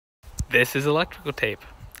This is electrical tape.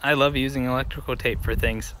 I love using electrical tape for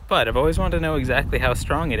things, but I've always wanted to know exactly how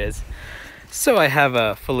strong it is. So I have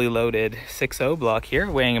a fully loaded 6.0 block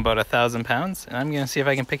here weighing about 1,000 pounds, and I'm gonna see if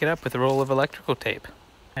I can pick it up with a roll of electrical tape.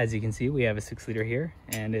 As you can see, we have a 6-liter here,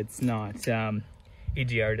 and it's not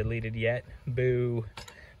EGR deleted yet, boo,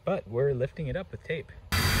 but we're lifting it up with tape.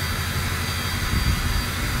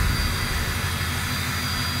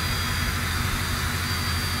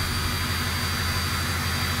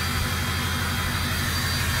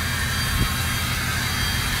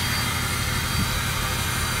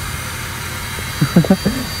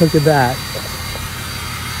 Look at that.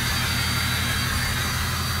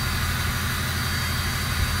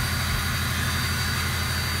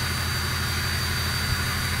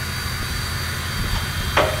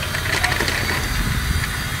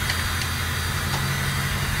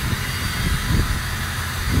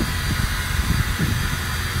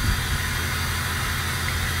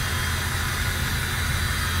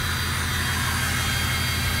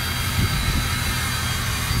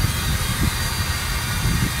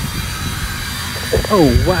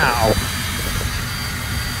 Oh, wow.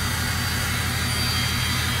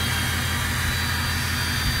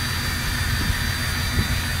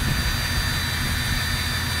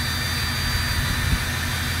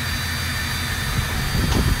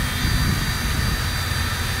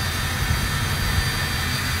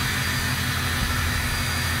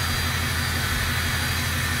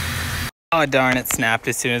 Oh darn, it snapped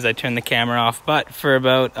as soon as I turned the camera off, but for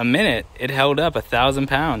about a minute it held up 1,000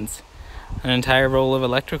 pounds. An entire roll of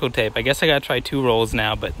electrical tape. I guess I gotta try 2 rolls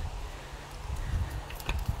now, but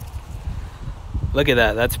look at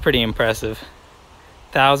that, that's pretty impressive.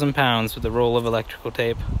 1,000 pounds with a roll of electrical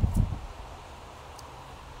tape.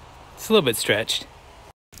 It's a little bit stretched.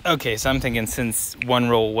 Okay, so I'm thinking since 1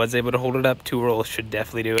 roll was able to hold it up, 2 rolls should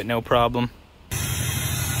definitely do it, no problem.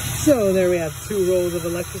 So there we have 2 rolls of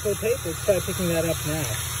electrical tape. Let's try picking that up now.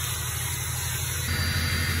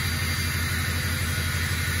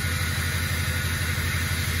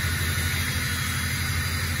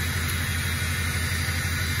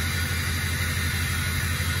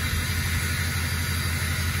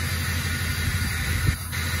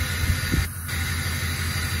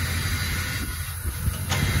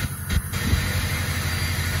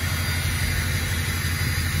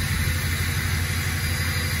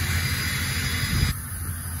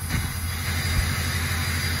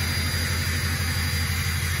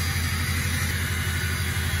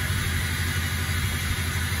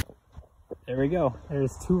 There we go.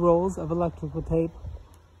 There's 2 rolls of electrical tape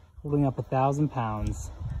holding up 1,000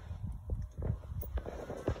 pounds.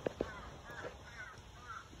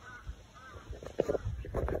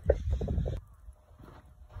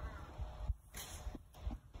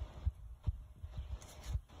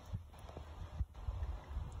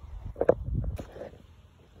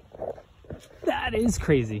 That is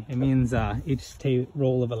crazy. It means each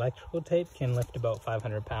roll of electrical tape can lift about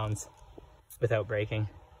 500 pounds without breaking.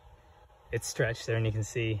 It's stretched there, and you can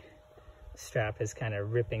see the strap is kind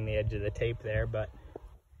of ripping the edge of the tape there, but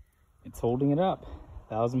it's holding it up.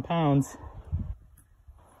 1,000 pounds.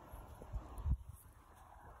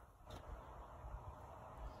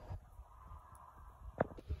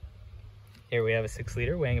 Here we have a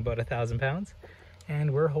 6-liter weighing about 1,000 pounds,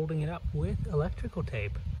 and we're holding it up with electrical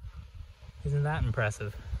tape. Isn't that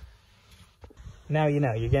impressive? Now you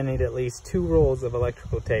know, you're gonna need at least 2 rolls of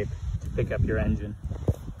electrical tape to pick up your engine.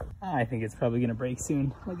 I think it's probably gonna break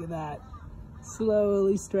soon. Look at that.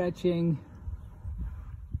 Slowly stretching.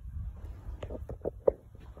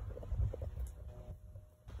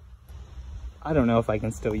 I don't know if I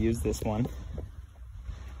can still use this one,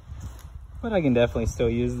 but I can definitely still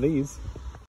use these.